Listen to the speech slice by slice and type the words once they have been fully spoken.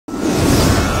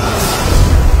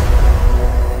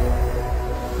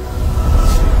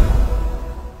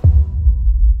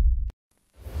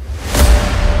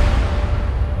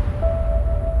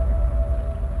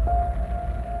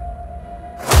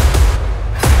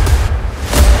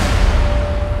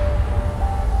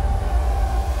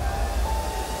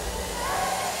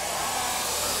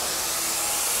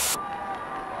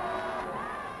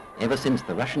Ever since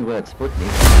the Russian word Sputnik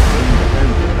became the term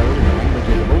for code in the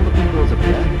languages of all the peoples of the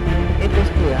earth, it was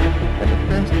clear that the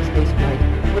first space flight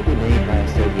would be made by a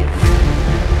Soviet.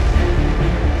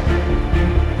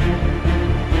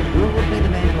 Who would be the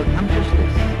man to accomplish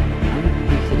this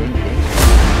unprecedented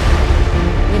exploit?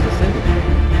 Here's a Soviet man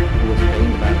who was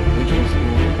trained by the visual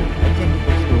school, a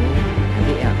technical school, and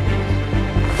the Air Force.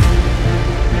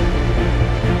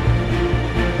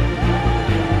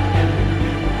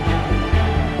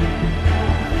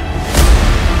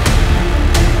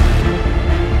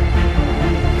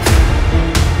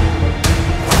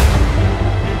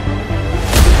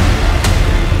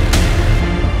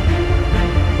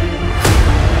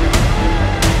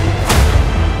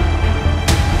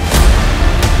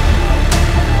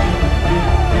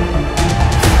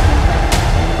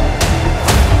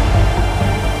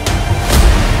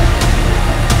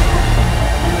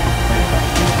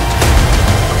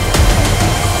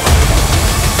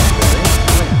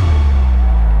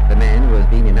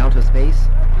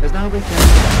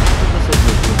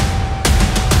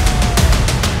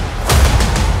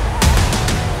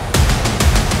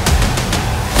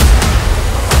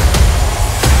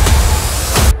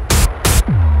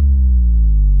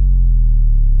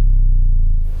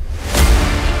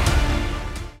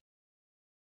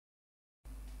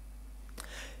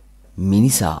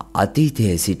 මිනිසා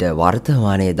අතීතයේ සිට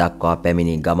වර්තමානයේ දක්වා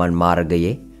පැමිණි ගමන්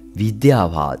මාර්ගයේ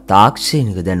විද්‍යාව හා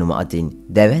තාක්ෂණික දැනුම අතින්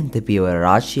දැවැන්ත පියවර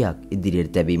රාශියක්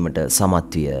ඉදිරියට තැබීමට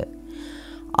සමත් විය.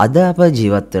 අද අප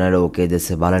ජීවත් වන ලෝකයේ දෙස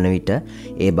බලන විට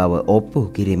ඒ බව ඔප්පු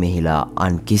කිරීමෙහිලා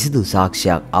අන් කිසිදු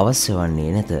සාක්ෂියක් අවශ්‍ය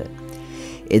වන්නේ නැත.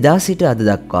 එදා සිට අද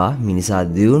දක්වා මිනිසා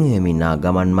දියුණු වෙමින් ආ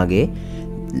ගමන් මගේ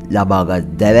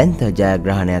ලබාගත් දැවැන්ත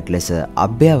ජයග්‍රහණයක් ලෙස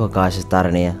අභ්‍යවකාශ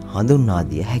තරණය හඳුන්වා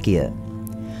දිය හැකිය.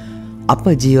 අප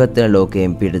ජීවත් වන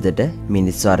ලෝකයෙන් පිටතට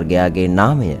මිනිස් වර්ගයාගේ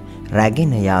නාමය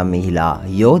රැගෙන යාමෙහිලා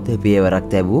යෝධ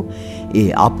පියවරක් ලැබූ ඒ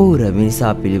අපූර්ව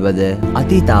මිනිසා පිළිබඳ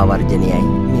අතීතාවර්ජනයයි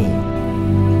මේ.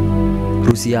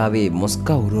 රුසියාවේ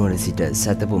මොස්කව් නුවර සිට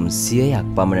සැතපුම් 100ක්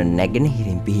පමණ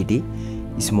නැගෙනහිරින් පිහිටි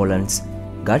ස්මොලන්ස්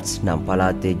ගට්ස් නම්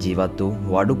පළාතේ ජීවත් වූ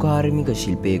වඩුකාර්මික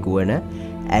ශිල්පියෙකු වන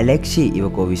ඇලෙක්සි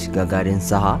ඉවකෝවිච් ගගාරින්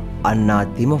සහ අන්නා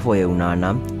තිමොෆොය වුණා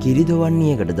නම්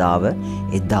කිරිදොවන්නේකට දාව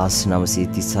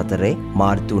 1934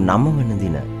 මාර්තු 9 වන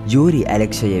දින යූරි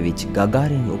ඇලෙක්ෂයවිච්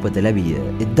ගගාරින් උපත ලැබිය.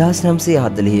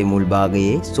 1940 මුල්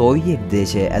භාගයේ සෝවියට්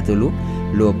දේශය ඇතුළු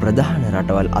ලෝ ප්‍රධාන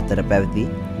රටවල් අතර පැවති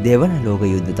දෙවන ලෝක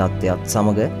යුද්ධ තත්ත්වයක්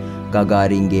සමග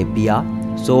ගගාරින්ගේ පියා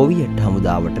සෝවියට්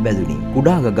හමුදාවට බැඳුණි.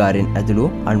 කුඩා ගගාරින්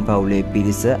ඇතුළු අන්පවුලේ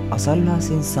පිරිස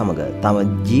අසල්වාසීන් සමග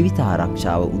තම ජීවිත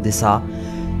ආරක්ෂාව උදෙසා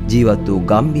ජීවත් වූ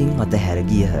ගම්බින් අතහැර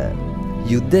ගියහ.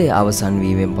 යුද්ධය අවසන්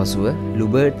වීමෙන් පසුව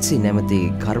ලුබර්ට්සි නැමැති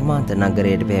කර්මාන්ත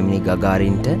නගරයට පැමිණි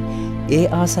ගගාරින්ට ඒ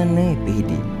ආසන්නයේ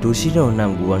පිහිටි ටුෂිරෝ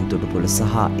නම් ගුවන් තොටුපොළ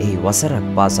සහ එහි වසරක්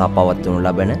පාසා පවත්වනු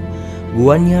ලබන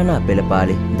ගුවන් යානා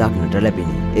පෙළපාලි දක්නට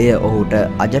ලැබිණි. එය ඔහුට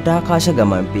අජටාකාශ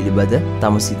ගමන් පිළිබඳ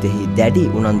තම සිතෙහි දැඩි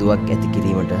උනන්දුවක් ඇති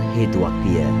කිරීමට හේතුවක්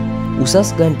විය.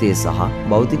 උසස් ගණිතය සහ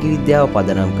භෞතික විද්‍යාව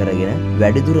පදනම් කරගෙන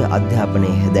වැඩිදුර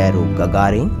අධ්‍යාපනයේ හැදෑරූ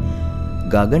ගගාරින්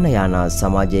ගගන යානා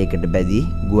සමාජයකට බැදී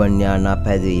ගුවන් යානා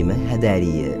පැදවීම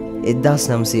හැදෑරිය.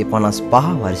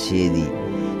 1955 වර්ෂයේදී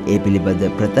ඒ පිළිබඳ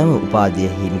ප්‍රථම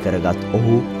උපාධිය හිමි කරගත්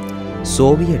ඔහු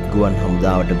සෝවියට් ගුවන්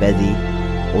හමුදාවට බැදී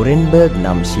ඔරෙන්බර්ග්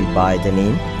නම්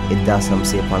ශිල්පායතනයෙන්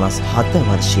 1957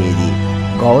 වර්ෂයේදී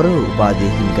ගෞරව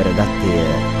උපාධිය හිමි කරගත්තේය.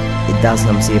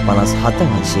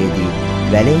 1957 වර්ෂයේදී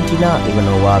වැලෙන්ටිනා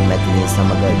ඉවනෝවා මැතිණිය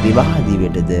සමග විවාහ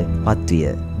දිවියටද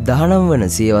පත්විය. 19 වන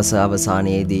සියවස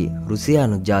අවසානයේදී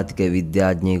රුසියානු ජාතික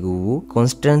විද්‍යාඥයෙකු වූ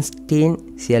කොන්ස්ටන්ටීන්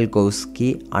සියල්කෝව්ස්කි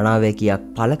අනාවැකියක්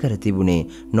පළ කර තිබුණේ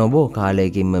නොබෝ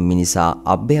කාලයකින්ම මිනිසා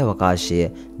අභ්‍යවකාශය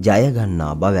ජය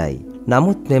ගන්නා බවයි.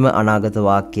 නමුත් මෙම අනාගත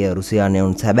වාක්‍ය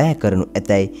රුසියානයන් සැබෑ කරනු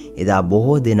ඇතැයි එදා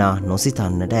බොහෝ දෙනා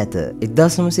නොසිතන්නට ඇත.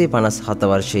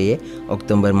 1957 වර්ෂයේ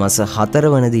ඔක්තෝබර් මාස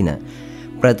 4 වන දින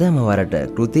ප්‍රථම වරට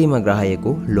කෘත්‍රිම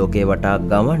ග්‍රහයෙකු ලෝකේ වටා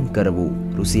ගමන් කර වූ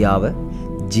රුසියාව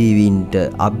ජීවීන්ට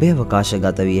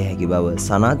අභ්‍යවකාශගත විය හැකි බව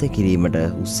සනාථ කිරීමට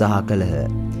උත්සාහ කළහ.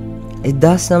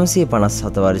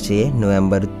 1957 වර්ෂයේ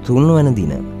නොවැම්බර් 3 වන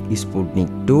දින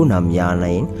ස්පුට්නික් 2 නම්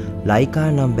යානයෙන් ලයිකා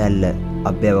නම් බැල්ල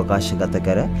අභ්‍යවකාශගත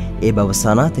කර ඒ බව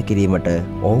සනාථ කිරීමට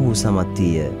ඔහු සමත්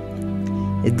විය.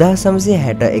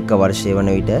 1961 වර්ෂය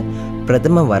වන විට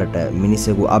ප්‍රථම වරට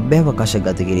මිනිසෙකු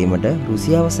අභ්‍යවකාශගත කිරීමට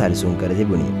රුසියාව සැලසුම් කර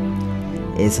තිබුණි.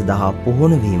 ඒ සඳහා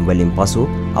පුහුණු වීම වලින් පසු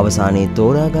අවසානයේ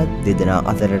තෝරාගත් දෙදෙනා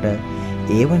අතරට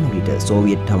ඒ වන විට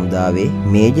සෝවියට් හමුදාවේ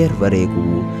මේජර්වරයෙකු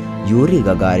වූ යූරි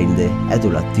ගගාරින්ද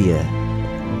ඇතුළත් විය.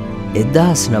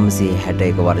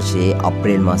 1961 වර්ෂයේ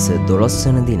අප්‍රේල් මාස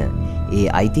 12 වන දින ඒ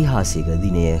ඓතිහාසික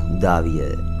දිනය උදා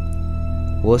විය.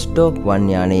 වොස්ටෝක් වන්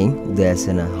යානයෙන්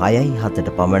උදෑසන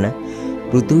 6:07ට පමණ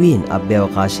පෘථිවියෙන්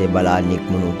අභ්‍යවකාශයේ බලා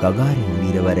නික්මුණු ගගාරින්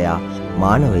වීරවරයා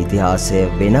මානව ඉතිහාසයේ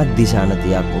වෙනත්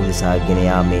දිශානතියක් උදෙසා ගෙන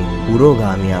යාමේ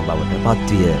පුරෝගාමියා බවට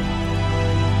පත්විය.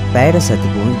 පැයට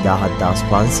සැතපුම්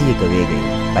 17500ක වේගයෙන්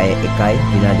පැය 1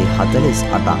 විනාඩි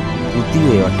 48ක්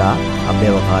පෘථිවිය වටා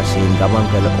අභ්‍යවකාශයෙන් ගමන්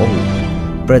කළ ඔහු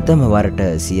ප්‍රථම වරට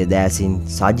සිය දෑසින්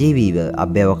සජීවීව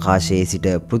අභ්‍යවකාශයේ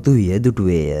සිට පෘථිවිය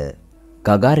දුටුවේය.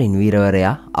 ගගාරින්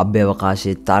වීරවරයා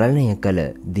අභ්‍යවකාශයේ තරණය කළ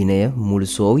දිනය මුළු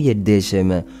සෝවියට්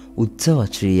දේශයේම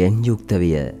උත්සවශ්‍රීයෙන් යුක්ත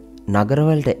විය.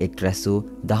 නගරවලට එක් රැස් වූ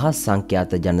දහස්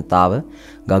සංඛ්‍යාත ජනතාව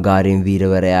ගගාරින්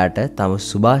වීරවරයාට තම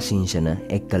සුභාශිංසන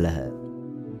එක් කළහ.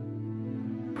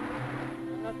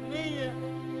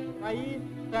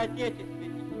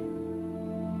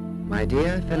 My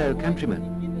dear fellow countrymen,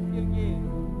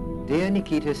 dear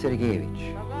Nikita Sergeyevich,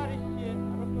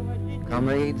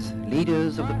 comrades,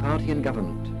 leaders of the party and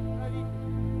government,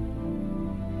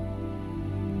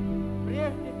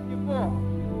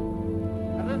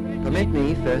 permit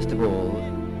me first of all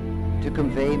to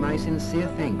convey my sincere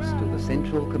thanks to the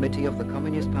Central Committee of the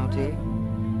Communist Party,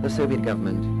 the Soviet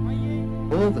government,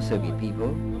 all the Soviet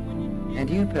people, and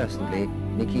you personally,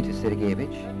 Nikita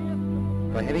Sergeyevich,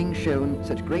 for having shown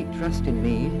such great trust in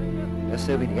me, a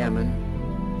Soviet airman,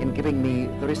 in giving me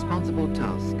the responsible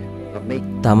task of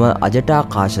making තම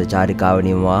අජටාකාශ චාරිකාව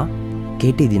නිමවා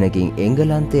කෙටි දිනකින්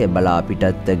එංගලන්තය බලා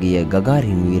පිටත්ව ගිය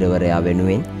Gagarin වීරවරයා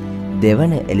වෙනුවෙන්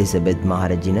දෙවන Elizabeth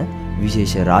මහරජින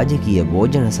විශේෂ රාජකීය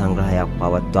භෝජන සංග්‍රහයක්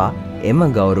පවත්වා එම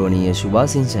ගෞරවනීය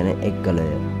සුභාසිංසන එක් කළය.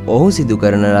 ඔහු සිදු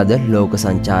කරන ලද ලෝක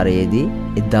සංචාරයේදී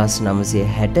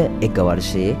 1961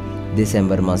 වර්ෂයේ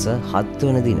දෙසැම්බර් මාස 7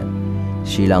 වන දින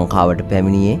ශ්‍රී ලංකාවට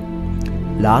පැමිණියේ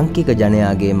ලාංකික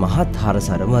ජනයාගේ මහත්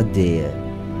හරසර මැද්දේය.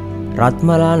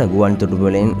 රත්මලාන ගුවන්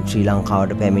තොටුපළෙන් ශ්‍රී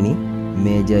ලංකාවට පැමිණි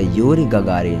මේජර් යූරි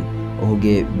ගගාරින්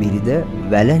ඔහුගේ බිරිඳ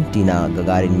වැලන්ටිනා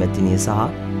ගගාරින් මැතිණිය සහ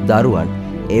දරුවන්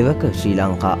ඒවක ශ්‍රී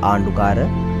ලංකා ආණ්ඩුකාර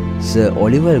සර්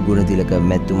ඔලිවර් ගුණතිලක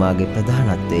මැතිතුමාගේ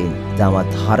ප්‍රධානත්වයෙන්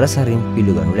ඉතාමත් හරසරින්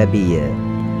පිළිගනු ලැබීය.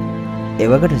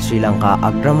 එවකට ශ්‍රී ලංකා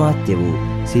අග්‍රාමාත්‍ය වූ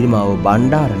සිරිමාවෝ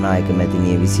බණ්ඩාර නායක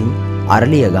මැතිණිය විසින්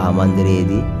අරලියගහ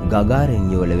මන්දිරයේදී ගගාරින්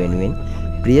යුවළ වෙනුවෙන්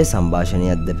ප්‍රිය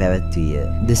සංഭാෂණයක්ද පැවැත්විය.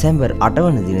 දෙසැම්බර් 8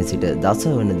 වන දින සිට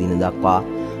 10 වන දින දක්වා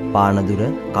පානදුර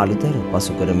කළුතර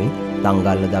පසු කරමින්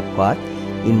තංගල්ල දක්වාත්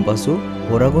ඉන්පසු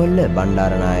හොරගොල්ල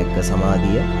බණ්ඩාරනායක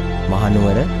සමාධිය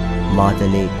මහනුවර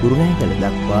මාතලේ කුරුණෑගල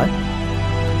දක්වාත්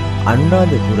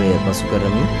අනුරාධපුරය පසු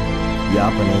කරමින්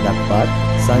යාපනය දක්වාත්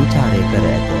සංචාරය කර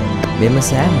ඇත. මෙම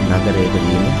සෑම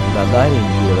නගරයකදීම ගගාරින්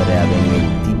වීරවරයා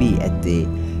වෙනුවෙන් තිබී ඇත්තේ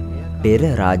පෙර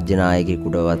රාජ්‍ය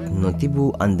නායකයෙකුටවත් නොතිබූ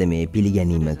අන්දමේ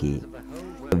පිළිගැනීමකි.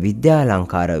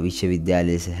 විද්‍යාලංකාර විශ්වවිද්‍යාලය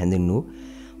ලෙස හැඳින්වූ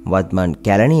වත්මන්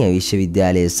කැලණිය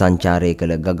විශ්වවිද්‍යාලයේ සංචාරය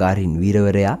කළ ගගාරින්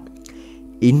වීරවරයා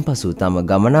ඉන්පසු තම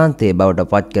ගමනාන්තය බවට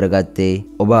පත් කරගත්තේ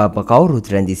ඔබ අප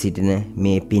කවුරුත් රැඳී සිටින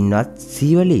මේ පින්වත්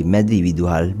සීවලි මැදි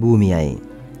විදුහල් භූමියයි.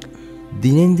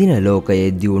 දිනෙන් දින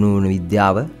ලෝකයේ දියුණු වුණු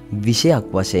විද්‍යාව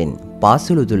විෂයක් වශයෙන්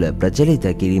පාසල තුළ ප්‍රචලිත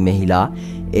කිරීමෙහිලා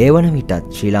ඒවන විටත්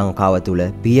ශ්‍රී ලංකාව තුළ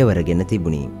පියවරගෙන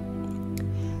තිබුණි.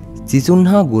 සිසුන්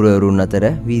හා ගුරුවරුන් අතර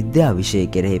විද්‍යා විෂය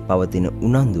කෙරෙහි පවතින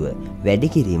උනන්දුව වැඩි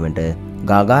කිරීමට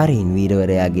ගගාරින්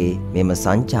වීරවරයාගේ මෙම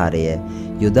සංචාරය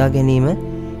යොදා ගැනීම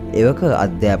එවක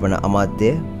අධ්‍යාපන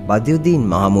අමාත්‍ය බදියුදීන්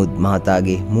මහමුද්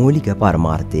මහතාගේ මූලික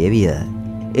පරමාර්ථය විය.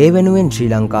 ඒ වෙනුවෙන්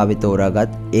ශ්‍රී ලංකාවේ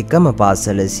තෝරාගත් එකම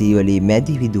පාසල සීවලි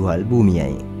මැදි විදුහල්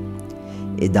භූමියයි.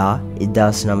 එදා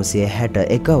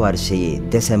 1961 වර්ෂයේ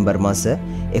දෙසැම්බර් මාස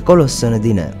 11 වන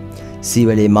දින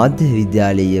සීවලි මධ්‍ය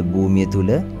විද්‍යාලීය භූමිය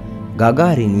තුල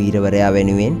ගගාරින් වීරවරයා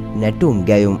වෙනුවෙන් නැටුම්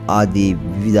ගැයුම් ආදී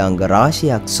විවිධාංග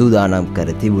රාශියක් සූදානම් කර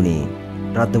තිබුණි.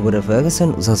 රත්නපුර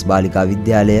ෆර්ගසන් උසස් බාලිකා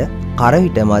විද්‍යාලය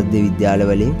කරවිට මධ්‍ය විද්‍යාල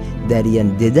වලින්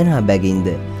දැරියන් දෙදෙනා බැගින්ද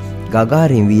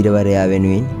ගගාරින් වීරවරයා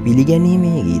වෙනුවෙන්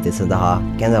පිළිගැනීමේ ගීත සඳහා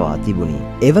කැඳවා තිබුණි.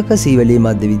 එවක සීවලි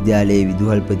මධ්‍ය විද්‍යාලයේ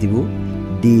විදුහල්පති වූ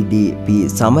DDP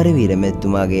සමරවීර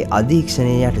මැතිතුමාගේ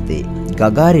අධීක්ෂණය යටතේ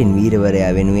ගගාරින්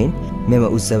වීරවරයා වෙනුවෙන් මෙම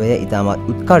උත්සවය ඉතාමත්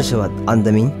උත්කර්ෂවත්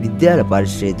අන්දමින් විද්‍යාල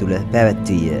පරිශ්‍රය තුළ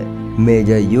පැවැත්වීය.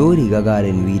 මේජර් යූරි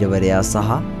ගගාරින් වීරවරයා සහ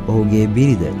ඔහුගේ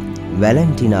බිරිඳ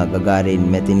වැලන්ටිනා ගගාරින්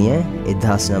මැතිණිය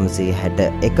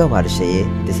 1961 වර්ෂයේ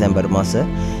දෙසැම්බර් මාස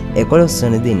 11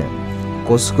 වන දින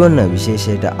කොස්ගොන්න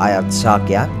විශේෂයට අයත්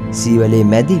ශාකයක් සීවලේ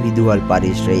මැදි විදුහල්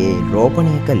පරිශ්‍රයේ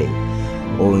රෝපණය කළේ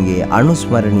ඔවුන්ගේ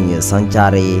අනුස්මරණීය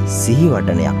සංචාරයේ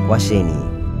සිහිවටනයක් වශයෙනි.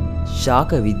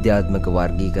 ශාක විද්‍යාත්මක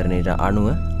වර්ගීකරණයට අනුව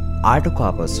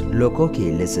ආටෝකාපස්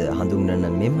ලොකෝකී ලෙස හඳුන්වන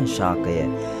මෙම ශාකය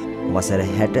වසර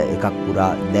 61ක්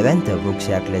පුරා දැවැන්ත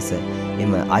වෘක්ෂයක් ලෙස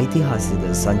එම ඓතිහාසික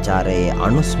සංචාරයේ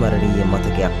අනුස්මරණීය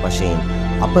මතකයක් වශයෙන්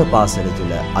අප පාසල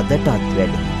තුළ අදටත්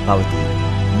වැඩි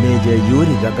පවතී. මේජර්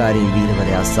යූරි ගගාරින්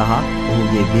වීරවරයා සහ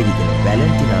ඔහුගේ බිරිඳ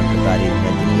වැලන්ටිනා ගගාරින්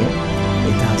මැදිනිය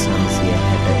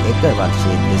 1961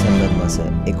 වර්ෂයේ දෙසැම්බර් මාස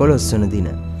 11 වන දින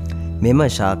මෙම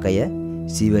ශාකය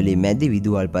සීවලි මැදි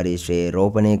විදුහල් පරිශ්‍රයේ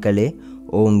රෝපණය කළේ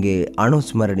ඔවුන්ගේ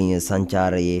අනුස්මරණීය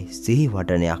සංචාරයේ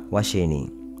සිහිවටනයක් වශයෙනි.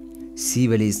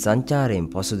 සීවලි සංචාරයෙන්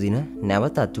පසුදින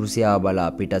නැවතත් රුසියාව බලා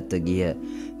පිටත්ව ගිය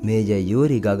මේජර්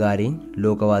යූරි ගගාරින්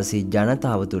ලෝකවාසී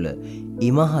ජනතාව තුළ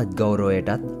ඉමහත්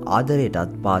ගෞරවයටත්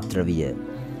ආදරයටත් පාත්‍ර විය.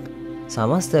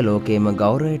 සමස්ත ලෝකයේම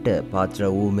ගෞරවයට පාත්‍ර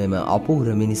වූ මෙම අපූර්ව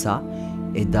මිනිසා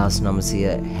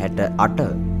 1968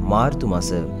 මාර්තු මාස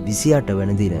 28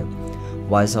 වන දින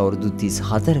වයස අවුරුදු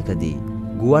 34කදී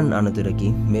ගුවන්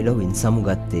අනතුරකින් මෙලොවින්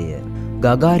සමුගත්තේය.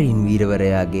 ගගාරින්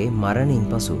වීරවරයාගේ මරණින්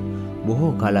පසු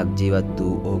බොහෝ කලක් ජීවත්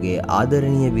වූ ඔහුගේ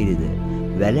ආදරණීය බිරිඳ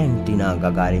වැලන්ටිනා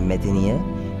ගගාරින් මැතිනිය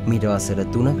මීට වසර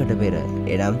 3කට පෙර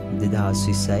එනම්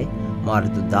 2020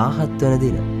 මාර්තු 17 වන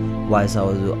දින වයස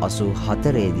අවුරුදු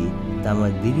 84 දී තම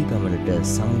දිවි ගමනට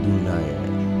සමුදුන්නාය.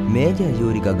 මේජර්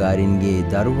යූරි ගගාරින්ගේ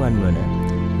දරුවන් වන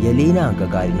යෙලීනා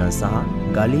ගගාරිනා සහ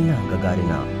ගලීනා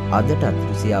ගගාරිනා අදටත්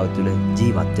රුසියාව තුළ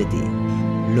ජීවත් වෙති.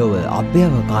 ලොව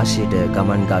අභ්‍යවකාශයට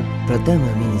ගමන්ගත් ප්‍රථම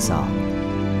මිනිසා.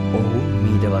 ඔහු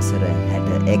මීට වසර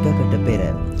 61කට පෙර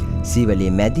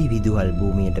සීවලී මැදි විදුහල්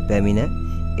භූමියට පැමිණ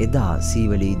එදා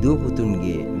සීවලී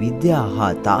දූපුතුන්ගේ විද්‍යා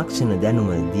හා තාක්ෂණ දැනුම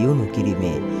දියුණු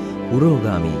කිරීමේ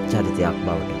පුරෝගාමී චරිතයක්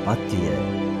බවට පත්විය.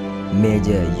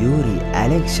 මේජර් යූරි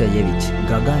ඇලෙක්ෂයවිච්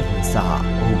ගගාරින් සහ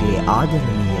ඔහුගේ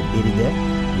ආදරණීය බිරිඳ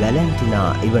වැලන්ටිනා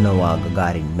ඉවනෝවා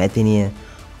ගගාරින් මැතිනිය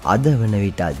අද වන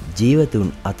විටත් ජීවතුන්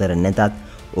අතර නැතත්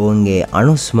ඔවුන්ගේ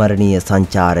අනුස්මරණීය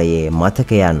සංචාරයේ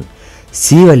මතකයන්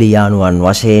සීවලි යානුවන්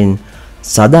වශයෙන්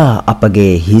සදා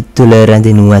අපගේ හිත් තුළ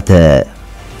රැඳෙනු ඇත.